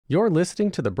You're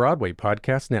listening to the Broadway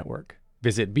Podcast Network.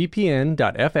 Visit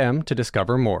bpn.fm to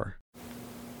discover more.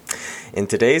 In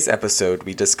today's episode,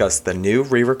 we discuss the new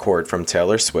re-record from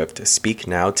Taylor Swift, Speak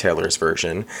Now, Taylor's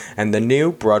version, and the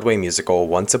new Broadway musical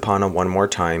Once Upon a One More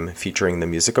Time, featuring the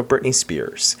music of Britney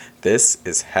Spears. This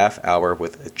is Half Hour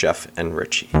with Jeff and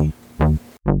Richie.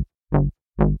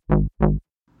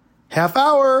 Half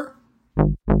hour!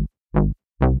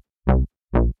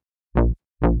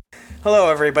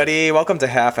 Hello, everybody. Welcome to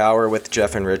Half Hour with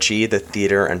Jeff and Richie, the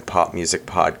theater and pop music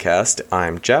podcast.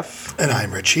 I'm Jeff. And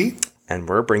I'm Richie. And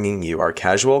we're bringing you our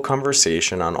casual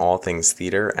conversation on all things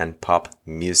theater and pop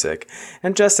music.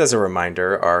 And just as a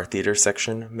reminder, our theater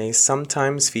section may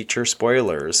sometimes feature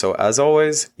spoilers. So as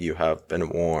always, you have been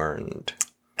warned.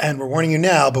 And we're warning you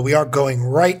now, but we are going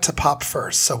right to pop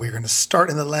first. So we're going to start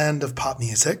in the land of pop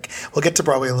music. We'll get to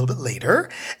Broadway a little bit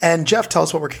later. And Jeff, tell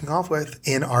us what we're kicking off with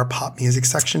in our pop music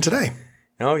section today.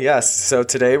 Oh, yes. So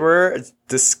today we're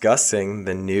discussing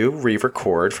the new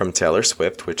re-record from Taylor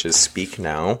Swift, which is Speak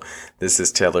Now. This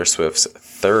is Taylor Swift's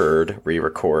third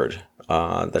re-record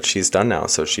that she's done now.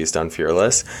 So she's done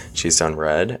Fearless, she's done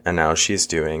Red, and now she's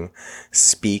doing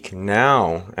Speak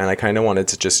Now. And I kind of wanted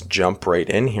to just jump right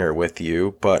in here with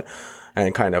you,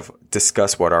 and kind of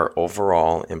discuss what our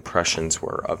overall impressions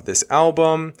were of this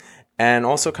album, and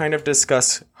also kind of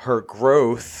discuss her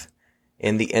growth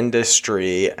in the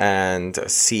industry and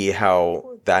see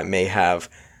how that may have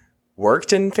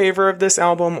worked in favor of this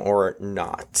album or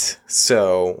not.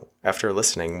 So after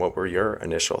listening, what were your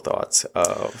initial thoughts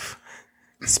of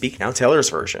Speak Now, Taylor's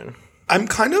version? I'm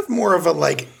kind of more of a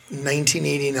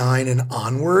 1989 and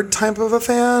onward type of a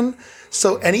fan.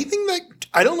 So anything that,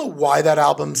 I don't know why that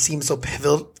album seems so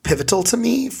pivotal to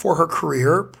me for her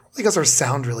career, because her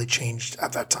sound really changed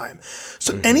at that time.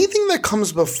 So anything that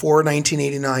comes before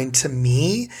 1989 to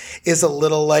me is a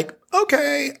little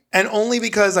okay, and only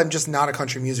because I'm just not a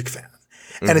country music fan.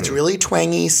 And it's really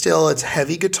twangy still. It's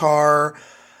heavy guitar.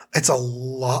 It's a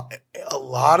lot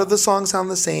of the songs sound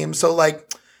the same. So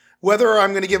whether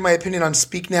I'm going to give my opinion on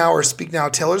Speak Now or Speak Now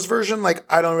Taylor's version,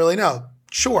 I don't really know.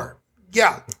 Sure.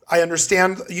 Yeah, I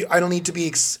understand. I don't need to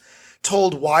be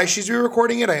told why she's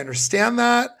re-recording it. I understand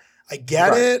that. I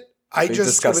get it. We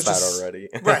discussed that already.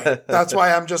 Right. That's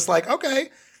why I'm just okay,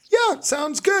 yeah,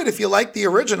 sounds good if you like the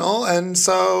original. And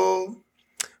so...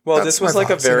 Well, this was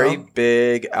a very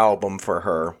big album for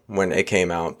her when it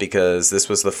came out, because this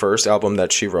was the first album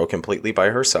that she wrote completely by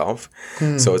herself.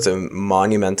 So it's a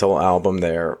monumental album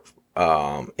there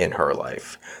in her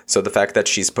life. So the fact that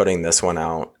she's putting this one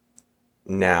out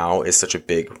now is such a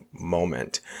big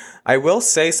moment. I will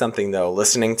say something, though,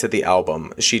 listening to the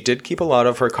album, she did keep a lot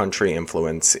of her country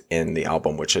influence in the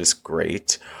album, which is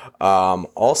great.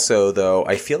 Also, though,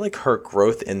 I feel like her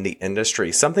growth in the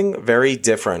industry, something very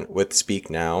different with Speak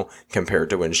Now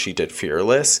compared to when she did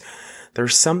Fearless.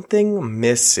 There's something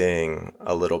missing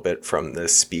a little bit from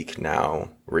this Speak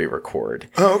Now re-record.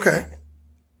 Oh, okay.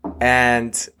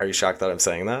 And are you shocked that I'm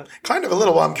saying that? Kind of a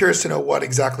little. Well, I'm curious to know what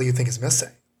exactly you think is missing.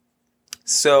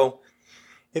 So,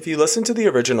 if you listen to the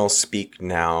original Speak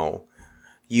Now,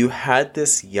 you had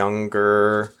this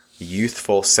younger,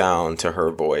 youthful sound to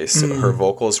her voice. Her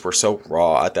vocals were so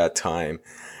raw at that time.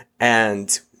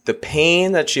 And the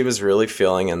pain that she was really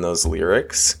feeling in those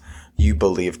lyrics, you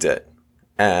believed it.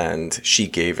 And she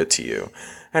gave it to you.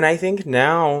 And I think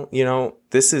now,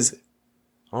 this is,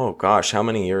 oh gosh, how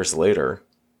many years later?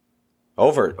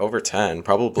 Over 10,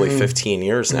 probably 15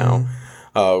 years now,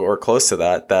 or close to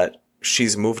that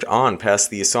she's moved on past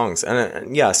these songs.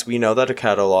 And yes, we know that a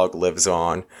catalog lives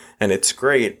on and it's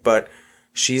great, but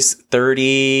she's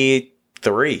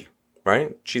 33,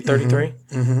 right? She's 33.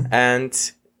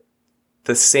 And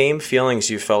the same feelings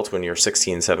you felt when you're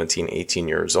 16, 17, 18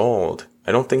 years old,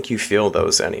 I don't think you feel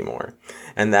those anymore.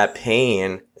 And that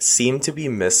pain seemed to be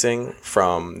missing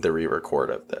from the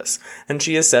re-record of this. And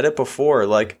she has said it before,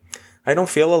 I don't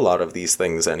feel a lot of these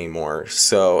things anymore.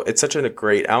 So it's such a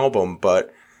great album,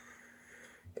 but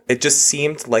it just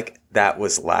seemed like that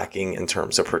was lacking in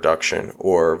terms of production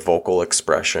or vocal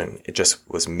expression. It just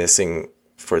was missing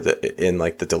in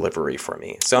the delivery for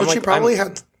me. So she probably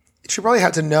had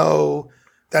to know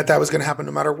that was going to happen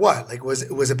no matter what. Was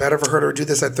it better for her to do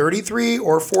this at 33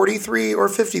 or 43 or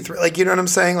 53? You know what I'm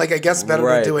saying? I guess better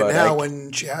to do it now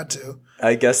when she had to.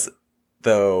 I guess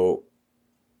though,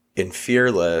 in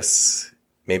Fearless,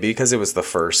 maybe because it was the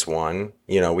first one,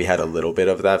 we had a little bit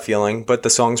of that feeling, but the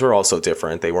songs were also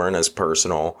different. They weren't as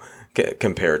personal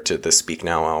compared to the Speak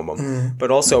Now album. But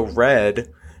also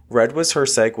Red, Red was her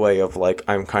segue of like,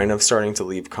 I'm kind of starting to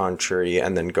leave country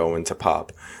and then go into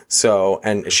pop. So,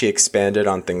 and she expanded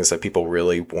on things that people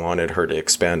really wanted her to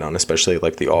expand on, especially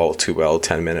like the all too well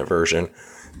 10-minute version,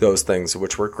 those things,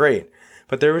 which were great.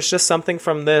 But there was just something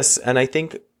from this. And I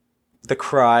think the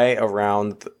cry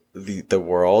around the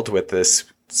world with this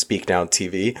Speak Now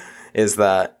TV is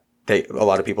that a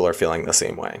lot of people are feeling the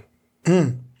same way.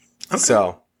 Okay.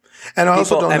 So, and I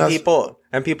also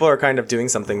people are kind of doing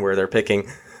something where they're picking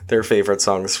their favorite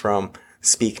songs from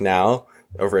Speak Now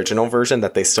original version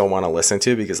that they still want to listen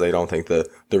to because they don't think the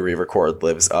re-record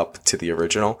lives up to the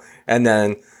original. And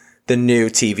then the new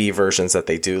TV versions that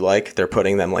they do like, they're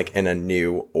putting them like in a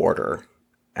new order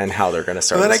and how they're going to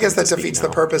start. Well, then I guess that defeats the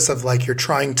purpose of like you're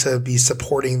trying to be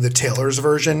supporting the Taylor's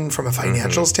version from a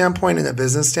financial standpoint and a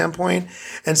business standpoint.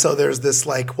 And so there's this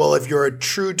like, well, if you're a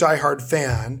true diehard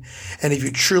fan and if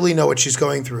you truly know what she's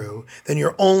going through, then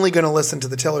you're only going to listen to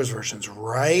the Taylor's versions,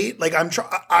 right? Like I'm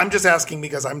just asking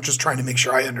because I'm just trying to make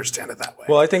sure I understand it that way.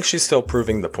 Well, I think she's still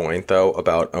proving the point though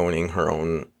about owning her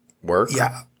own work.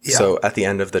 Yeah. So at the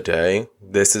end of the day,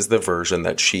 this is the version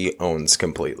that she owns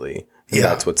completely. And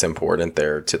that's what's important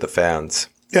there to the fans.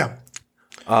 Yeah.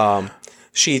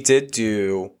 She did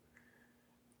do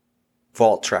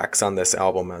vault tracks on this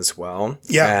album as well.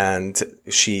 Yeah. And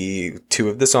two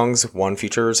of the songs, one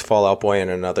features Fall Out Boy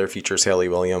and another features Hayley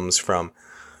Williams from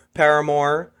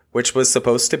Paramore, which was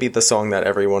supposed to be the song that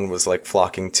everyone was like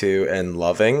flocking to and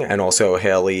loving. And also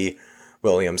Hayley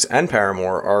Williams and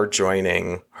Paramore are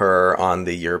joining her on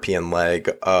the European leg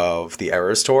of the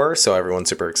Eras Tour. So everyone's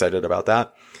super excited about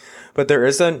that. But there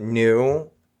is a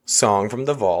new song from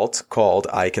the vault called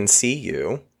I Can See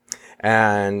You.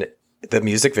 And the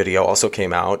music video also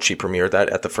came out. She premiered that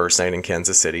at the first night in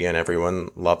Kansas City and everyone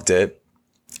loved it.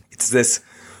 It's this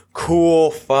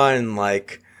cool, fun,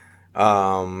 like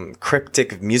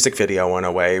cryptic music video in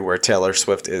a way where Taylor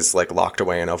Swift is like locked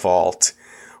away in a vault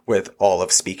with all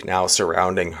of Speak Now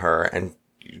surrounding her. And,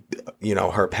 you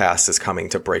know, her past is coming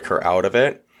to break her out of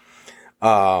it.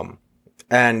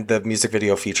 And the music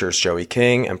video features Joey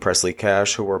King and Presley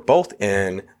Cash, who were both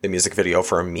in the music video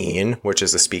for Mean, which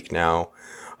is a Speak Now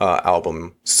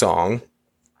album song.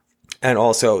 And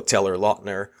also Taylor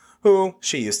Lautner, who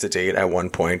she used to date at one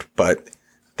point, but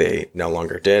they no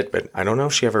longer did. But I don't know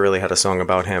if she ever really had a song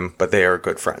about him, but they are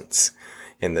good friends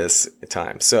in this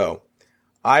time. So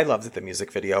I loved the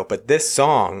music video, but this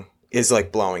song is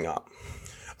like blowing up.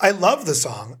 I love the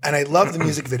song and I love the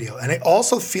music video. And I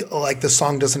also feel like the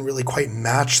song doesn't really quite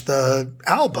match the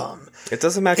album. It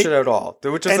doesn't match it at all,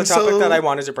 which is the topic that I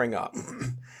wanted to bring up.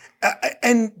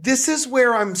 And this is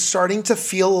where I'm starting to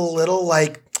feel a little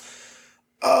like,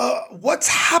 what's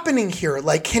happening here?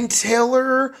 Like, can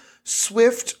Taylor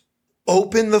Swift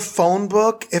open the phone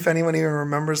book, if anyone even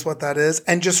remembers what that is,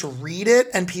 and just read it?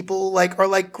 And people like are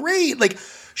like, great. Like,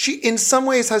 she in some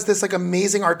ways has this like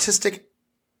amazing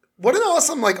what an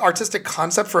awesome like artistic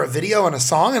concept for a video and a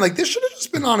song. And like, this should have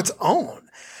just been on its own.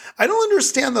 I don't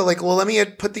understand the like, well, let me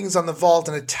put things on the vault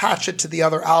and attach it to the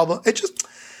other album. It just,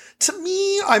 to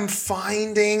me, I'm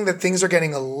finding that things are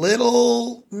getting a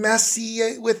little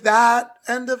messy with that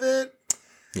end of it.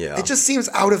 Yeah. It just seems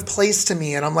out of place to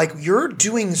me. And I'm like, you're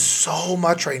doing so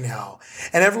much right now.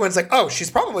 And everyone's like, oh, she's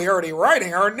probably already writing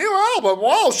her new album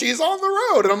while she's on the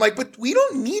road. And I'm like, but we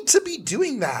don't need to be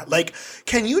doing that. Like,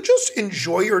 can you just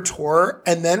enjoy your tour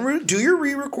and then do your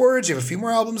re-records? You have a few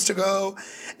more albums to go.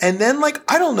 And then like,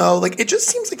 I don't know, like it just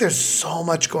seems like there's so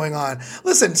much going on.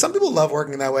 Listen, some people love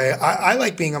working that way. I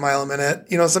like being a mile a minute.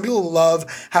 You know, some people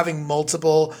love having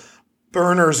multiple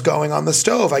burners going on the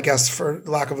stove, I guess, for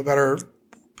lack of a better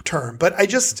term. But I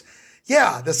just,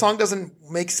 the song doesn't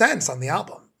make sense on the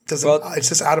album. It's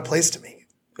just out of place to me.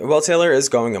 Well, Taylor is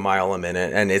going a mile a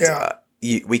minute, and it's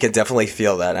we can definitely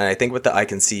feel that. And I think with the I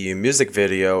Can See You music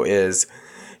video is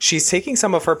she's taking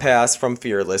some of her past from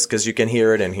Fearless, because you can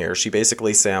hear it in here. She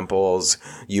basically samples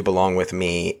You Belong With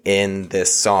Me in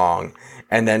this song,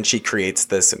 and then she creates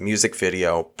this music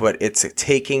video, but it's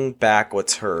taking back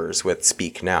what's hers with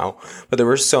Speak Now. But there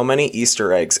were so many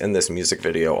Easter eggs in this music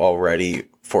video already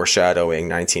foreshadowing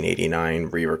 1989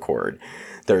 re-record.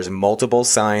 There's multiple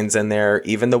signs in there.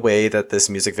 Even the way that this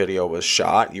music video was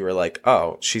shot, you were like,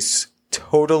 oh, she's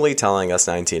totally telling us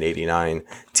 1989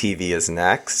 TV is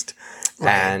next,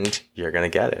 and you're going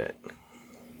to get it.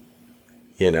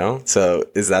 You know? So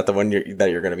is that the one that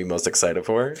you're going to be most excited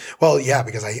for? Well, yeah,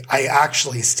 because I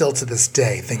actually still to this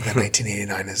day think that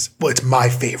 1989 it's my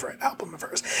favorite album of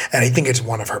hers. And I think it's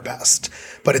one of her best,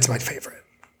 but it's my favorite.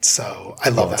 So I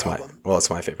love that album. Well, it's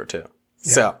my favorite too.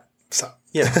 Yeah. So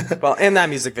Yeah. Well, in that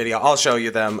music video, I'll show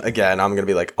you them again. I'm going to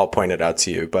be like, I'll point it out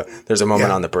to you. But there's a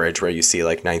moment on the bridge where you see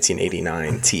like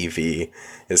 1989 TV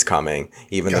is coming.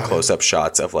 Even the close-up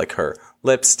shots of like her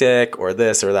lipstick or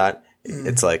this or that.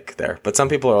 It's like there. But some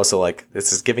people are also like,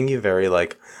 this is giving you very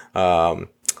like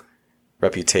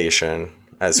Reputation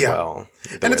as well.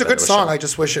 And it's a good song. I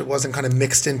just wish it wasn't kind of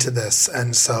mixed into this.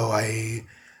 And so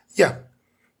Yeah.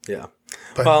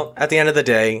 But, well, at the end of the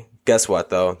day, guess what,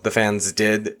 though? The fans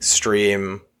did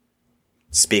stream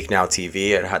Speak Now TV.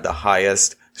 It had the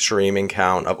highest streaming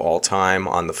count of all time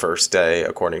on the first day,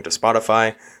 according to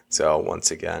Spotify. So,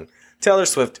 once again, Taylor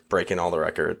Swift breaking all the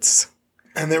records.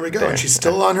 And there we go. And she's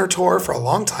still on her tour for a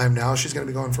long time now. She's going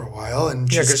to be going for a while. And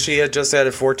because she had just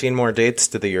added 14 more dates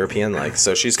to the European leg.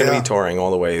 So, she's going to be touring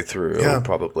all the way through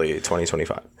probably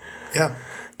 2025. Yeah.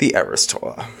 The Eras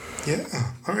Tour. Yeah.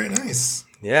 All right. Nice.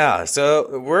 Yeah,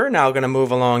 so we're now going to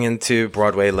move along into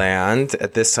Broadway land,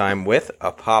 at this time with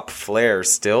a pop flair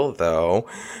still, though,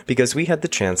 because we had the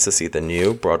chance to see the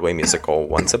new Broadway musical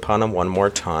Once Upon a One More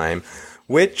Time,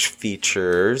 which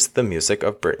features the music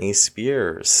of Britney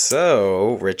Spears.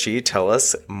 So, Richie, tell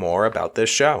us more about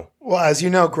this show. Well, as you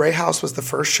know, Grey House was the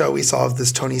first show we saw of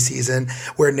this Tony season.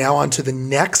 We're now on to the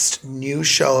next new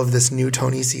show of this new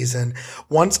Tony season,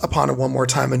 Once Upon a One More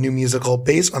Time, a new musical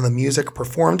based on the music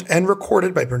performed and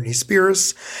recorded by Britney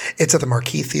Spears. It's at the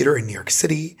Marquis Theater in New York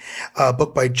City,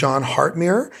 booked by John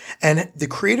Hartmere. And the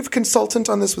creative consultant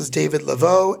on this was David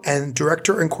Laveau, and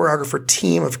director and choreographer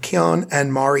team of Keon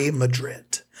and Mari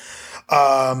Madrid.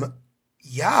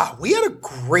 Yeah, we had a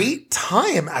great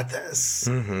time at this.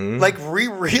 Mm-hmm. Like, we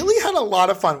really had a lot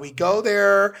of fun. We go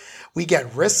there, we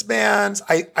get wristbands.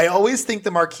 I always think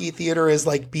the Marquis Theater is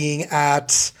like being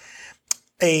at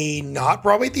a not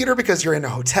Broadway theater because you're in a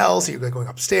hotel, so you're going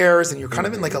upstairs and you're kind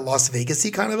of in like a Las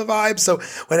Vegas-y kind of a vibe. So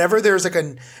whenever there's like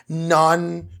a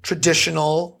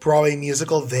non-traditional Broadway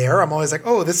musical there, I'm always like,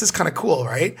 oh, this is kind of cool,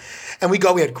 right? And we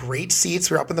had great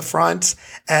seats. We were up in the front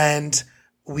and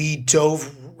we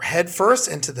dove head first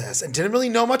into this and didn't really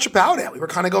know much about it. We were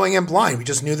kind of going in blind. We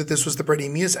just knew that this was the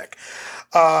Britney music.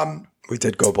 We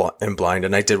did go in blind,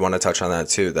 and I did want to touch on that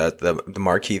too, that the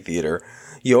Marquis Theater,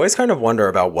 you always kind of wonder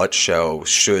about what show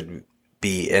should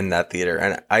be in that theater.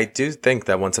 And I do think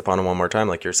that Once Upon a One More Time,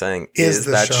 like you're saying, is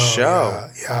that show.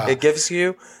 Yeah. It gives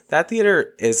you, that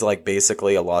theater is like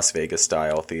basically a Las Vegas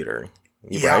style theater.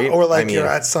 Yeah, right? Or like you're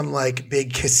at some like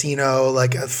big casino,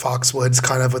 like at Foxwoods,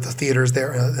 kind of with the theaters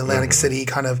there in Atlantic City,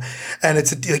 kind of, and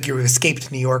it's like you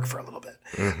escaped New York for a little bit.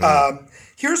 Mm-hmm.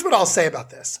 Here's what I'll say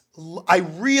about this: I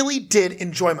really did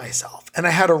enjoy myself, and I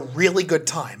had a really good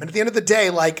time. And at the end of the day,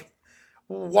 like,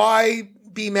 why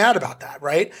be mad about that,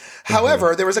 right? Mm-hmm.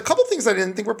 However, there was a couple things I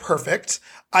didn't think were perfect.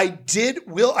 I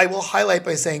will highlight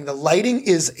by saying the lighting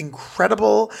is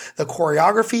incredible, the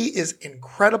choreography is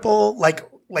incredible, like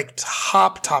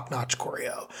top-notch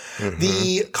choreo. Mm-hmm.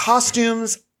 The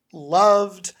costumes,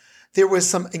 loved. There was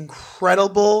some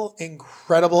incredible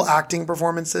acting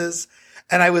performances.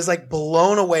 And I was like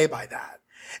blown away by that.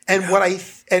 And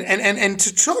and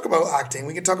to talk about acting,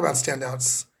 we can talk about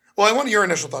standouts. Well, I want your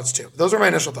initial thoughts too. Those are my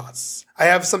initial thoughts. I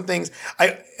have some things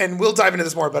and we'll dive into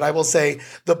this more, but I will say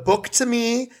the book to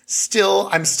me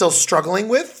I'm still struggling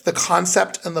with the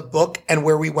concept and the book and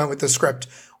where we went with the script.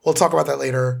 We'll talk about that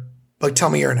later. But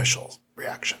tell me your initial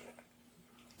reaction.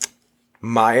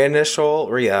 My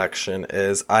initial reaction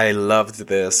is I loved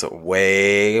this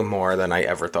way more than I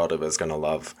ever thought I was going to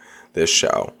love this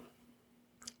show.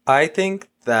 I think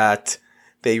that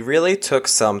they really took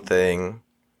something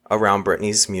around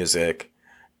Britney's music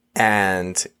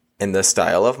and in the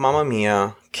style of Mamma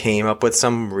Mia came up with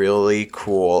some really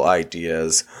cool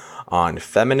ideas on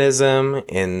feminism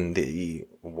in the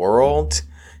world,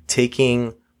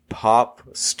 taking pop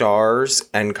stars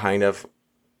and kind of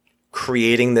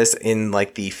creating this in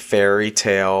like the fairy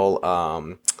tale,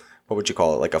 what would you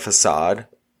call it? Like a facade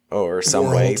or some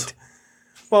way.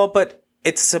 Well, but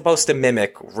it's supposed to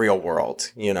mimic real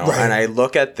world, you know? Right. And I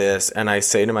look at this and I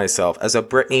say to myself, as a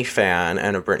Britney fan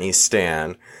and a Britney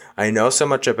stan, I know so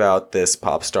much about this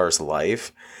pop star's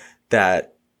life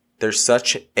that there's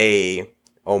such a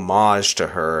homage to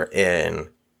her in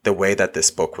the way that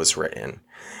this book was written.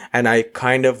 And I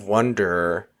kind of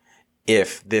wonder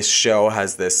if this show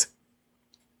has this,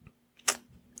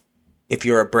 if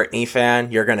you're a Britney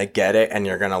fan, you're going to get it and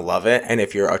you're going to love it. And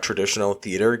if you're a traditional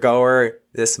theater goer,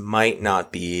 this might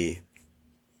not be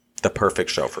the perfect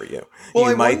show for you.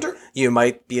 Well, you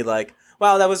might be like,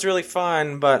 wow, that was really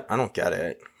fun, but I don't get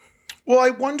it. Well,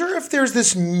 I wonder if there's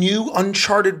this new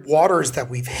uncharted waters that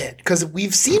we've hit, because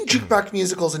we've seen jukebox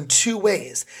musicals in two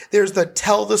ways. There's the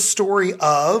tell the story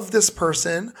of this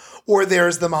person, or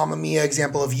there's the Mamma Mia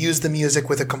example of use the music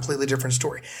with a completely different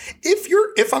story.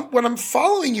 When I'm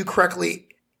following you correctly,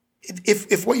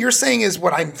 if what you're saying is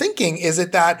what I'm thinking, is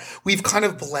it that we've kind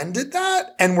of blended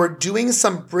that and we're doing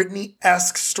some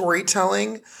Britney-esque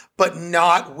storytelling, but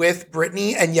not with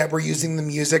Britney, and yet we're using the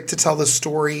music to tell the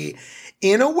story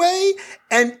in a way?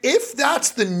 And if that's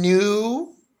the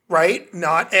new, right,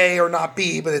 not A or not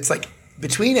B, but it's like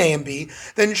between A and B,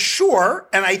 then sure.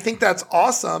 And I think that's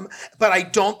awesome, but I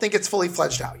don't think it's fully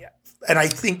fledged out yet. And I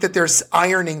think that there's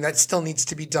ironing that still needs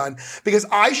to be done, because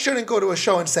I shouldn't go to a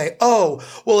show and say, oh,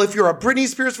 well, if you're a Britney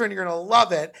Spears fan, you're going to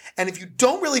love it. And if you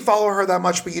don't really follow her that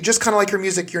much, but you just kind of like her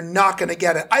music, you're not going to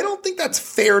get it. I don't think that's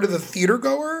fair to the theater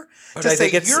goer to say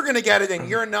you're going to get it and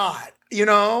you're not. You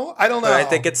know, I don't know. But I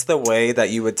think it's the way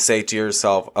that you would say to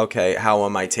yourself, okay, how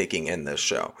am I taking in this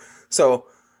show? So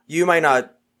you might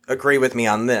not agree with me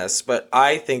on this, but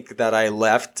I think that I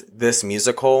left this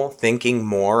musical thinking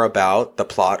more about the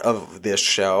plot of this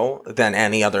show than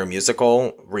any other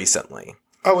musical recently.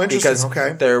 Oh, interesting. Because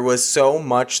okay. There was so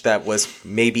much that was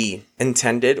maybe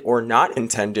intended or not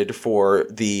intended for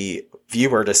the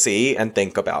viewer to see and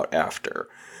think about after.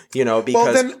 You know,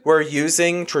 because we're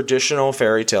using traditional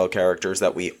fairy tale characters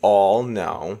that we all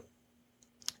know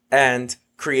and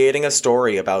creating a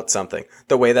story about something,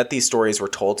 the way that these stories were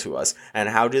told to us, and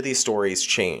how do these stories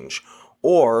change?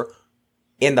 Or,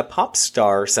 in the pop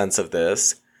star sense of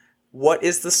this, what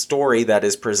is the story that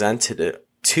is presented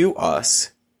to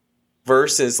us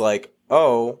versus like,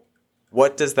 oh,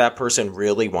 what does that person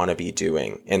really want to be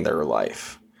doing in their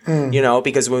life? You know,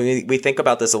 because when we think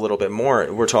about this a little bit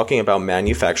more, we're talking about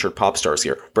manufactured pop stars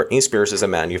here. Britney Spears is a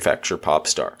manufactured pop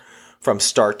star. From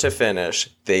start to finish,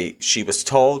 she was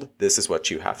told, this is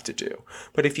what you have to do.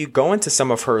 But if you go into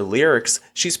some of her lyrics,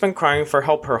 she's been crying for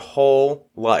help her whole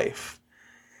life.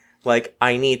 Like,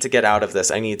 I need to get out of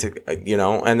this. I need to, you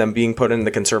know, and then being put in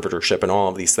the conservatorship and all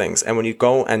of these things. And when you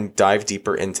go and dive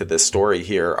deeper into this story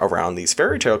here around these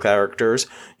fairy tale characters,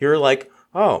 you're like,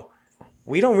 oh,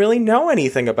 we don't really know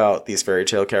anything about these fairy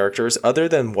tale characters other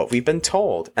than what we've been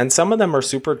told. And some of them are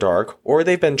super dark, or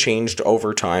they've been changed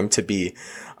over time to be,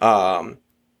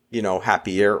 you know,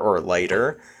 happier or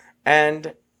lighter.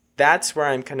 And that's where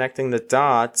I'm connecting the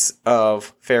dots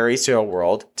of fairy tale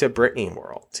world to Britney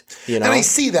world. You know? And I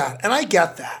see that, and I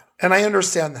get that, and I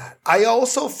understand that. I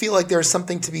also feel like there's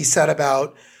something to be said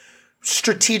about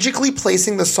strategically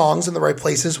placing the songs in the right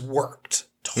places worked.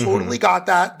 Totally got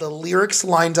that. The lyrics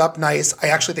lined up nice. I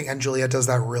actually think And Juliet does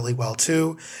that really well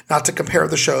too. Not to compare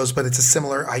the shows, but it's a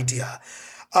similar idea.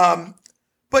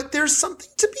 But there's something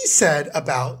to be said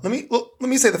about, let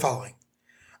me say the following.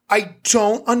 I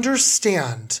don't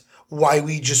understand why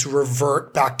we just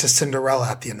revert back to Cinderella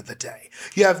at the end of the day.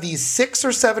 You have these 6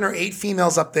 or 7 or 8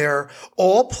 females up there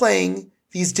all playing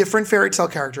these different fairy tale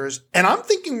characters. And I'm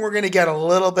thinking we're going to get a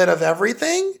little bit of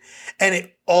everything. And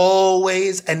it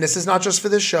always, and this is not just for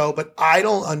this show, but I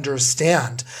don't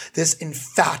understand this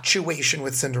infatuation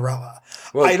with Cinderella.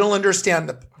 Well, I don't understand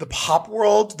the pop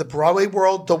world, the Broadway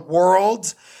world,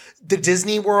 the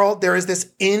Disney world. There is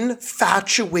this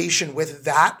infatuation with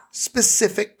that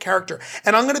specific character.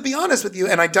 And I'm going to be honest with you,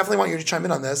 and I definitely want you to chime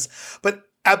in on this, but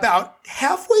about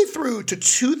halfway through to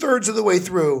 2/3 of the way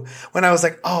through, when I was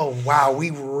like, oh, wow, we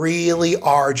really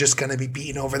are just going to be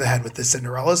beaten over the head with this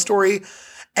Cinderella story.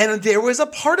 And there was a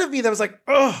part of me that was like,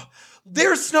 oh,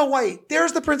 there's Snow White.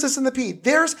 There's the Princess and the Pea.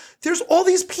 There's all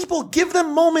these people. Give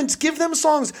them moments. Give them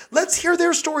songs. Let's hear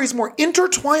their stories more.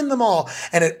 Intertwine them all.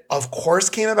 And it, of course,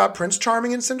 came about Prince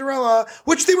Charming and Cinderella,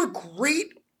 which they were great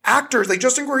actors. Like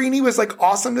Justin Guarini was like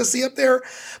awesome to see up there.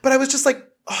 But I was just like,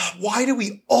 oh, why do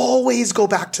we always go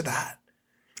back to that?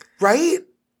 Right?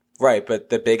 Right. But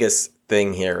the biggest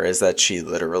thing here is that she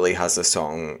literally has a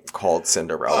song called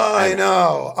Cinderella. I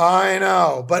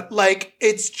know. But like,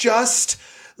 it's just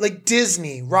like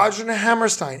Disney, Roger and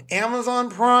Hammerstein, Amazon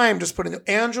Prime, just putting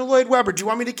Andrew Lloyd Webber. Do you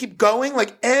want me to keep going?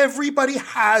 Like everybody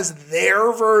has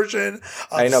their version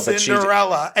of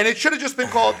Cinderella. And it should have just been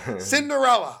called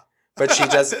Cinderella. But she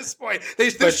does at this point.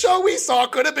 The show we saw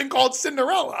could have been called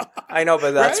Cinderella. I know,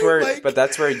 but that's right?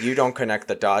 that's where you don't connect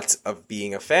the dots of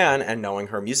being a fan and knowing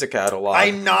her music catalog.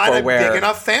 I'm not a big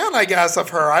enough fan, I guess, of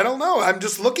her. I don't know. I'm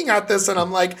just looking at this and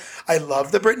I'm like, I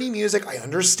love the Britney music. I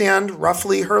understand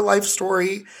roughly her life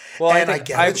story. Well, and I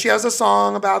get that she has a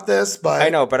song about this, but I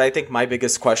know, but I think my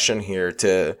biggest question here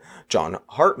to John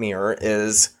Hartmere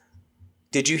is,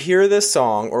 did you hear this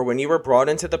song, or when you were brought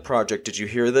into the project, did you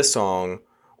hear this song?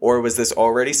 Or was this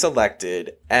already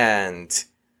selected and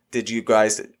did you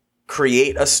guys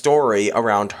create a story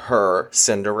around her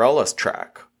Cinderella's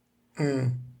track?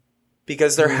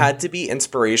 Because there had to be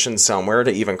inspiration somewhere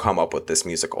to even come up with this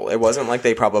musical. It wasn't like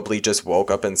they probably just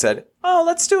woke up and said, oh,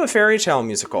 let's do a fairy tale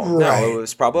musical. Right. No, it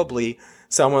was probably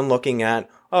someone looking at,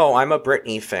 oh, I'm a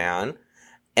Britney fan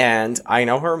and I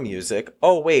know her music.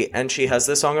 Oh, wait, and she has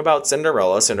this song about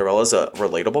Cinderella. Cinderella's a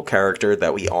relatable character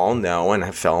that we all know and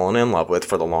have fallen in love with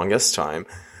for the longest time.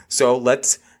 So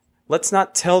let's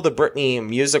not tell the Britney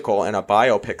musical in a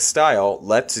biopic style.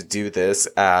 Let's do this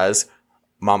as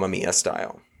Mamma Mia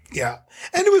style. Yeah.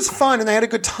 And it was fun and I had a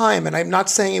good time. And I'm not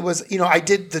saying it was, I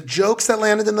did the jokes that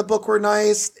landed in the book were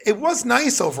nice. It was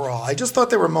nice overall. I just thought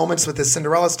there were moments with this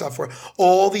Cinderella stuff where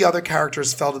all the other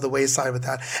characters fell to the wayside with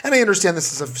that. And I understand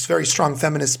this is a very strong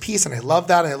feminist piece and I love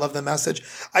that. And I love the message.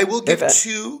 I will give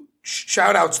two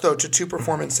shout outs though to two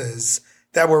performances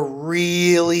that were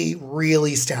really,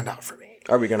 really stand out for me.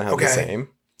 Are we going to have the same?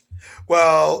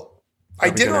 Well, I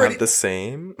did already have the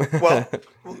same. Well,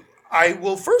 I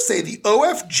will first say the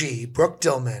OFG, Brooke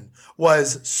Dillman,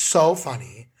 was so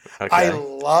funny. Okay. I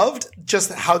loved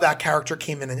just how that character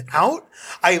came in and out.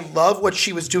 I love what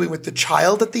she was doing with the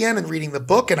child at the end and reading the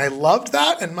book, and I loved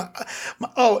that. And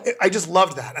I just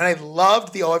loved that. And I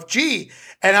loved the OFG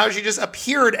and how she just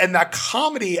appeared and that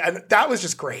comedy, and that was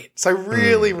just great. So I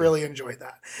really, really enjoyed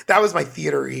that. That was my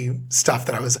theater-y stuff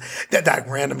that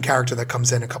random character that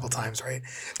comes in a couple times, right?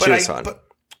 But she was fun.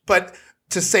 But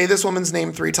to say this woman's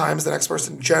name 3 times, the next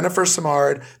person, Jennifer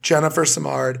Samard.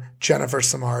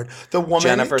 The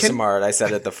woman Samard, I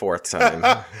said it the 4th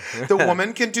time. The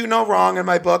woman can do no wrong in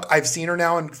my book. I've seen her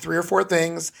now in 3 or 4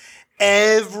 things.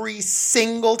 Every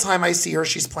single time I see her,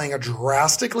 she's playing a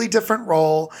drastically different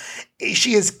role.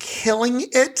 She is killing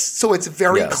it. So it's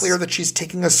very clear that she's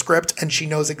taking a script and she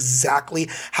knows exactly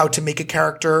how to make a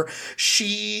character.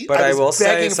 I was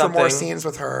begging for more scenes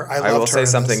with her. I will say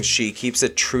something. She keeps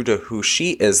it true to who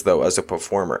she is, though, as a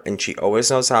performer. And she always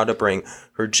knows how to bring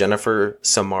her Jennifer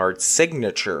Samard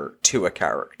signature to a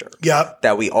character. Yep.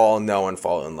 That we all know and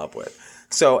fall in love with.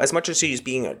 So as much as she's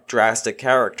being a drastic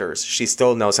character, she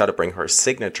still knows how to bring her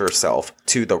signature self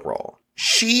to the role.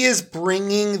 She is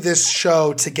bringing this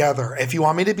show together. If you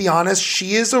want me to be honest,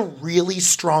 she is a really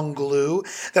strong glue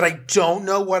that I don't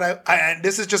know what and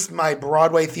this is just my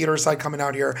Broadway theater side coming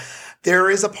out here. There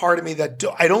is a part of me that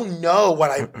I don't know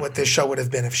what this show would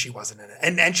have been if she wasn't in it.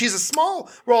 And she's a small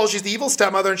role. She's the evil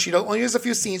stepmother and she only has a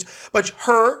few scenes. But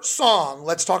her song,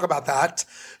 let's talk about that.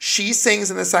 She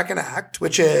sings in the second act,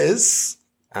 which is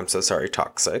I'm So Sorry,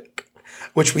 Toxic.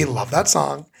 Which we love that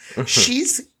song.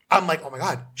 I'm like, oh my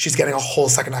God, she's getting a whole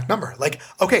second act number. Like,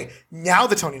 okay, now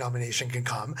the Tony nomination can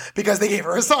come because they gave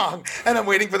her a song and I'm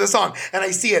waiting for the song and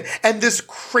I see it. And this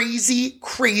crazy,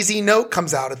 crazy note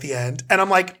comes out at the end. And I'm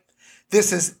like,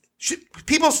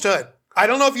 people stood. I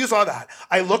don't know if you saw that.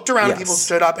 I looked around and people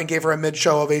stood up and gave her a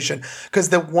mid-show ovation because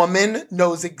the woman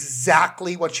knows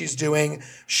exactly what she's doing.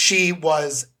 She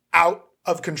was out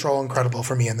of control, incredible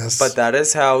for me in this. But that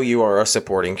is how you are a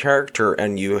supporting character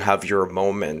and you have your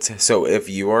moment. So if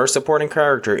you are a supporting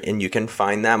character and you can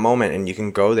find that moment and you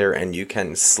can go there and you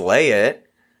can slay it,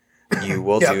 you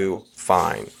will do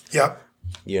fine. Yep.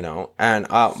 And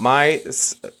I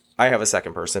have a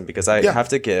second person because I have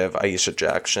to give Aisha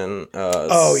Jackson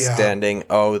standing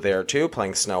there too,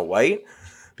 playing Snow White,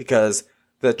 because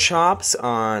the chops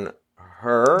on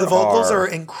her. The vocals are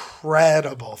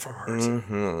incredible from her.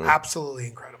 Mm-hmm. Absolutely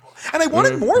incredible. And I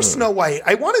wanted more Snow White.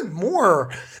 I wanted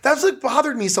more. That's what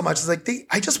bothered me so much. It's like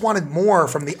I just wanted more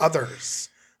from the others.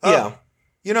 Yeah.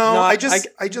 I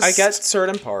get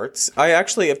certain parts. I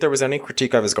actually, if there was any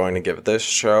critique I was going to give this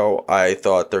show, I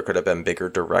thought there could have been bigger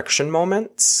direction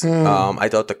moments. I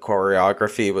thought the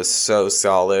choreography was so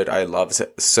solid. I loved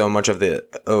so much of the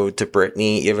ode to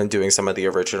Britney. Even doing some of the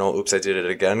original Oops, I Did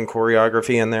It Again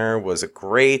choreography in there was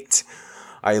great.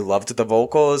 I loved the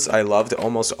vocals. I loved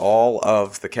almost all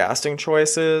of the casting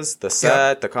choices, the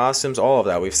set, the costumes, all of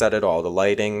that. We've said it all. The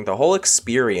lighting, the whole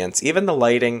experience, even the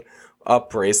lighting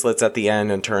up bracelets at the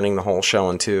end and turning the whole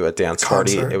show into a dance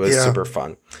party. It was super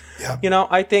fun. Yeah.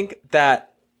 I think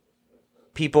that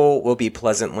people will be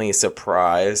pleasantly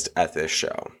surprised at this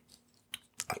show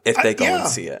if they go and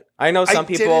see it. I know some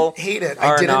people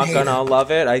are not going to love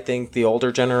it. I think the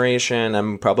older generation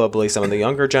and probably some of the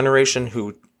younger generation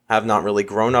who have not really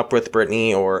grown up with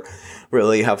Britney or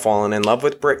really have fallen in love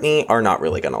with Britney are not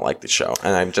really going to like the show.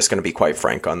 And I'm just going to be quite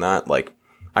frank on that. Like,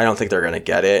 I don't think they're going to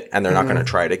get it, and they're not going to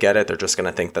try to get it. They're just going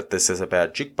to think that this is a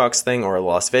bad jukebox thing or a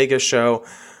Las Vegas show,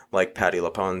 like Patti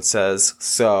LuPone says.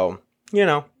 So,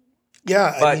 Yeah,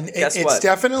 but I mean, it's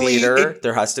definitely... theater.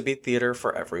 There has to be theater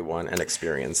for everyone and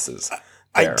experiences.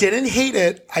 I didn't hate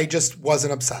it. I just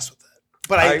wasn't obsessed with it.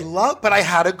 But I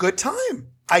had a good time.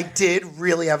 I did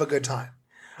really have a good time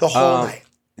the whole night.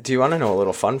 Do you want to know a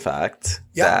little fun fact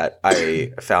that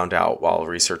I found out while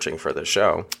researching for the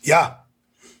show? Yeah.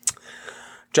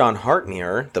 John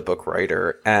Hartnett, the book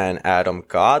writer, and Adam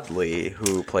Godley,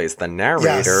 who plays the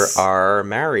narrator, are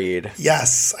married.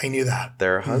 Yes, I knew that.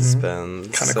 They're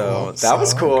husbands. Kind of cool. That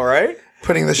was cool, right?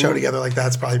 Putting the show together like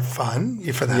that's probably fun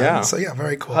for them. Yeah. So yeah,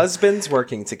 very cool. Husbands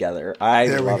working together. I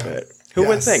love it. Who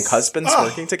would think? Husbands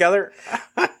working together?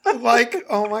 Like,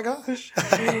 oh my gosh.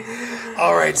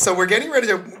 All right. So we're getting ready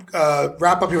to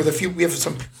wrap up here with we have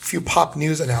some few pop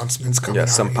news announcements coming out.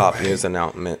 Yes, some pop news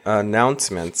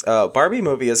announcements. Barbie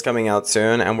movie is coming out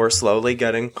soon, and we're slowly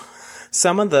getting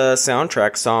some of the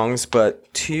soundtrack songs,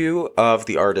 but two of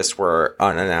the artists were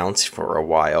unannounced for a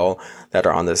while that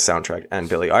are on this soundtrack. And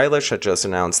Billie Eilish had just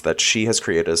announced that she has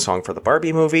created a song for the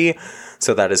Barbie movie.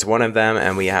 So that is one of them.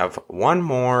 And we have one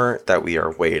more that we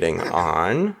are waiting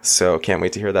on. So can't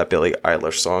wait to hear that Billie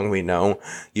Eilish song. We know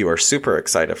you are super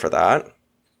excited for that.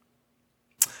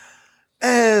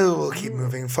 And we'll keep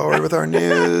moving forward with our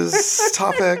news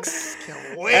topics.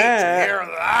 Can't wait to hear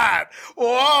that.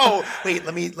 Whoa. Wait,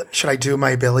 should I do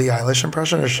my Billie Eilish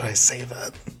impression or should I save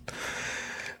it?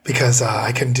 Because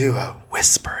I can do a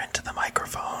whisper into the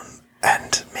microphone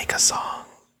and make a song.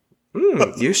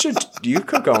 You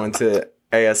could go into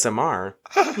ASMR.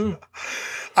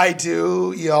 I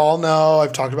do. You all know,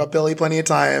 I've talked about Billie plenty of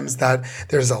times, that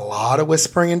there's a lot of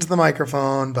whispering into the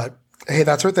microphone, but hey,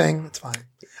 that's her thing. It's fine.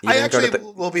 I actually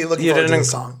will be looking forward to the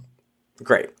song.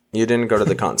 Great. You didn't go to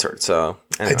the concert, so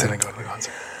anyway. I didn't go to the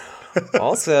concert.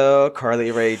 Also, Carly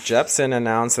Rae Jepsen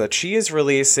announced that she is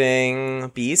releasing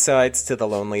B-sides to The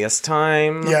Loneliest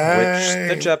Time, Yay. which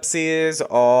the Jepsies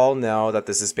all know that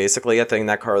this is basically a thing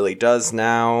that Carly does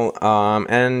now,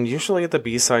 and usually the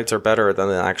B-sides are better than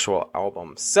the actual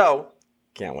album. So,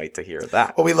 can't wait to hear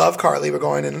that. Well, we love Carly. We're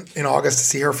going in August to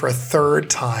see her for a third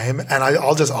time, and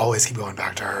I'll just always keep going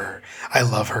back to her. I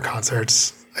love her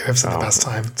concerts. I have some of the best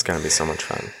time. It's going to be so much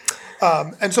fun.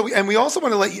 And we also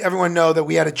want to let everyone know that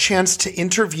we had a chance to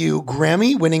interview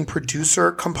Grammy-winning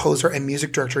producer, composer, and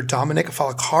music director Dominic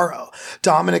Falcaro.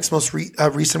 Dominic's most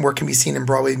recent work can be seen in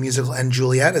Broadway musical and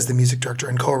Juliet as the music director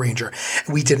and co-arranger.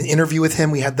 And we did an interview with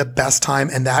him. We had the best time,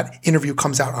 and that interview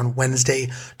comes out on Wednesday,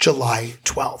 July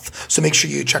 12th. So make sure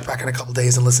you check back in a couple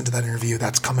days and listen to that interview.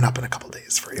 That's coming up in a couple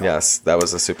days for you. Yes, that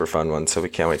was a super fun one. So we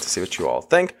can't wait to see what you all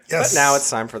think. Yes. But now it's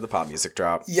time for the pop music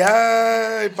drop.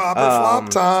 Yay! Bop or flop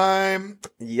time.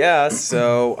 Yeah,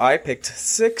 so I picked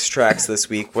 6 tracks this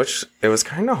week, which it was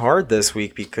kind of hard this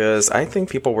week because I think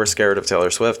people were scared of Taylor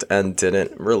Swift and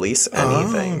didn't release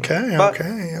anything.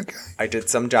 Okay. I did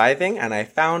some diving and I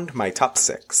found my top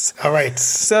 6. All right.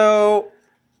 So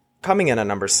coming in at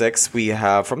number 6, we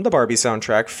have from the Barbie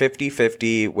soundtrack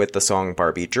 50/50 with the song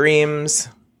Barbie Dreams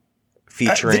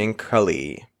featuring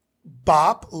Kali.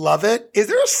 Bop, love it. Is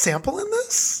there a sample in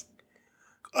this?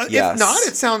 Yes. If not,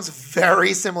 it sounds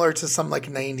very similar to some like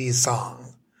 90s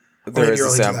song. There is,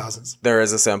 early 2000s. There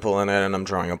is a sample in it, and I'm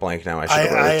drawing a blank now. I should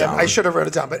have wrote it down. I should have wrote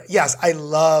it down. But yes, I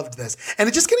loved this. And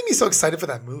it's just getting me so excited for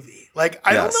that movie. Like,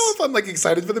 I don't know if I'm like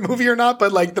excited for the movie or not,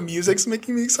 but like the music's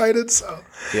making me excited. So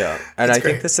yeah. And I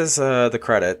think this is the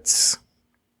credits.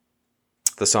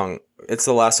 The song. It's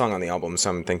the last song on the album, so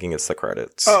I'm thinking it's the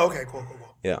credits. Oh, okay. Cool.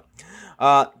 Yeah.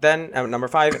 Then at number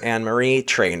 5, Anne-Marie,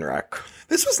 Trainwreck.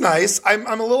 This was nice. I'm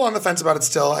a little on the fence about it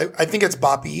still. I think it's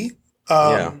boppy.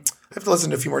 I have to listen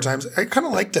to it a few more times. I kind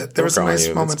of liked it. There were some nice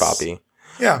moments. It's boppy.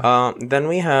 Yeah. Then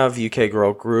we have UK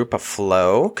girl group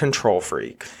Flow, Control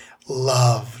Freak.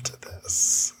 Loved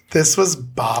this. This was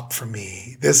bop for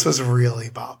me. This was really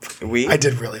bop for me. I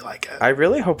did really like it. I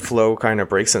really hope Flow kind of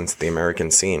breaks into the American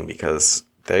scene because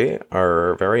they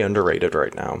are very underrated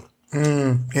right now.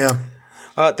 Yeah.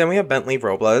 Then we have Bentley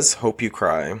Robles, Hope You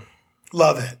Cry.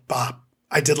 Love it. Bop.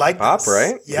 I did like Bop, this.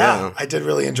 right? Yeah, I did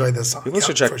really enjoy this song. People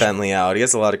should check Bentley out. He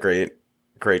has a lot of great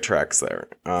tracks there.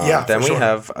 Then we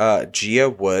have Gia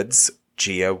Wood's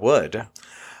Gia Wood.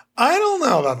 I don't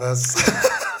know about this.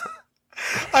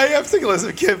 I have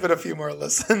to give it a few more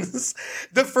listens.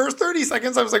 The first 30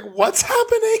 seconds, I was like, what's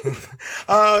happening?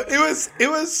 It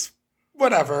was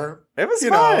whatever. It was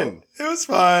fun. It was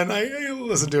fun. I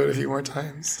listened to it a few more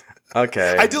times.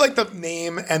 Okay. I do like the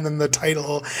name and then the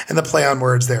title and the play on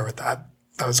words there with that.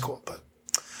 That was cool.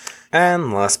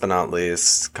 And last but not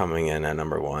least, coming in at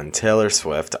number 1, Taylor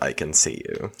Swift, I Can See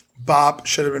You. Bop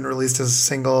should have been released as a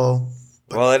single.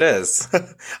 Well, it is.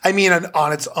 I mean,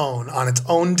 on its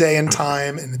own day and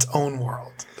time, in its own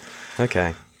world.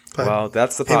 Okay. Well,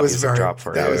 that's the pop music drop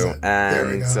for you.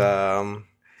 And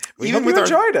hope you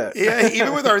enjoyed it. Yeah,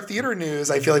 even with our theater news,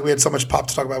 I feel like we had so much pop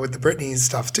to talk about with the Britney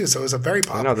stuff too. So it was a very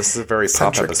pop. I know this is a very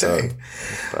pop episode. Day.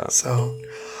 So,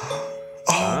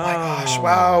 my gosh,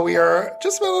 wow, we are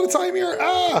just about out of time here.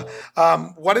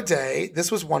 What a day!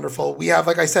 This was wonderful. We have,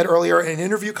 like I said earlier, an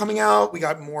interview coming out. We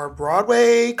got more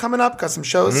Broadway coming up. Got some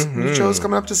shows, new shows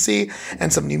coming up to see,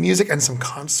 and some new music and some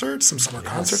concerts, some summer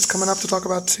concerts coming up to talk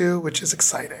about too, which is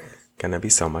exciting. Gonna be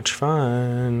so much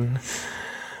fun.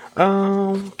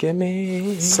 Oh,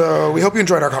 gimme. So we hope you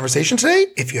enjoyed our conversation today.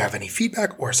 If you have any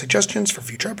feedback or suggestions for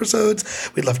future episodes,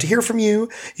 we'd love to hear from you.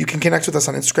 You can connect with us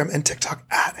on Instagram and TikTok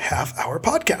at Half Hour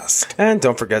Podcast. And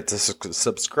don't forget to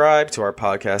subscribe to our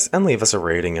podcast and leave us a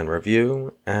rating and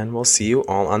review. And we'll see you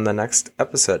all on the next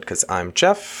episode, because I'm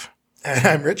Jeff. And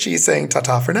I'm Richie saying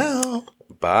ta-ta for now.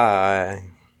 Bye.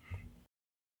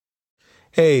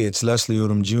 Hey, it's Leslie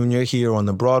Odom Jr. here on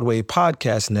the Broadway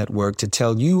Podcast Network to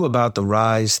tell you about the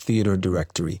Rise Theater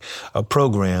Directory, a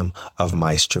program of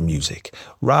Maestro Music.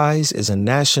 Rise is a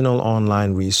national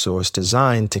online resource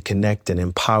designed to connect and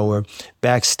empower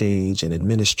backstage and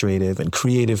administrative and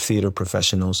creative theater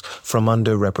professionals from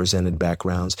underrepresented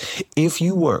backgrounds. If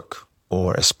you work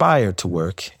or aspire to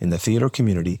work in the theater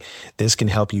community, this can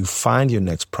help you find your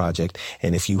next project.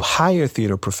 And if you hire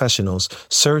theater professionals,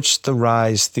 search the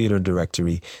Rise Theater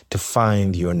Directory to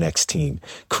find your next team.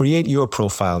 Create your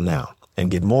profile now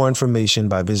and get more information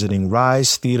by visiting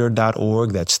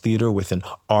risetheater.org. That's theater with an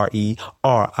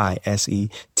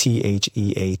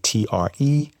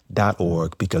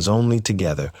RERISETHEATRE.org, because only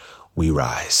together we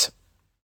rise.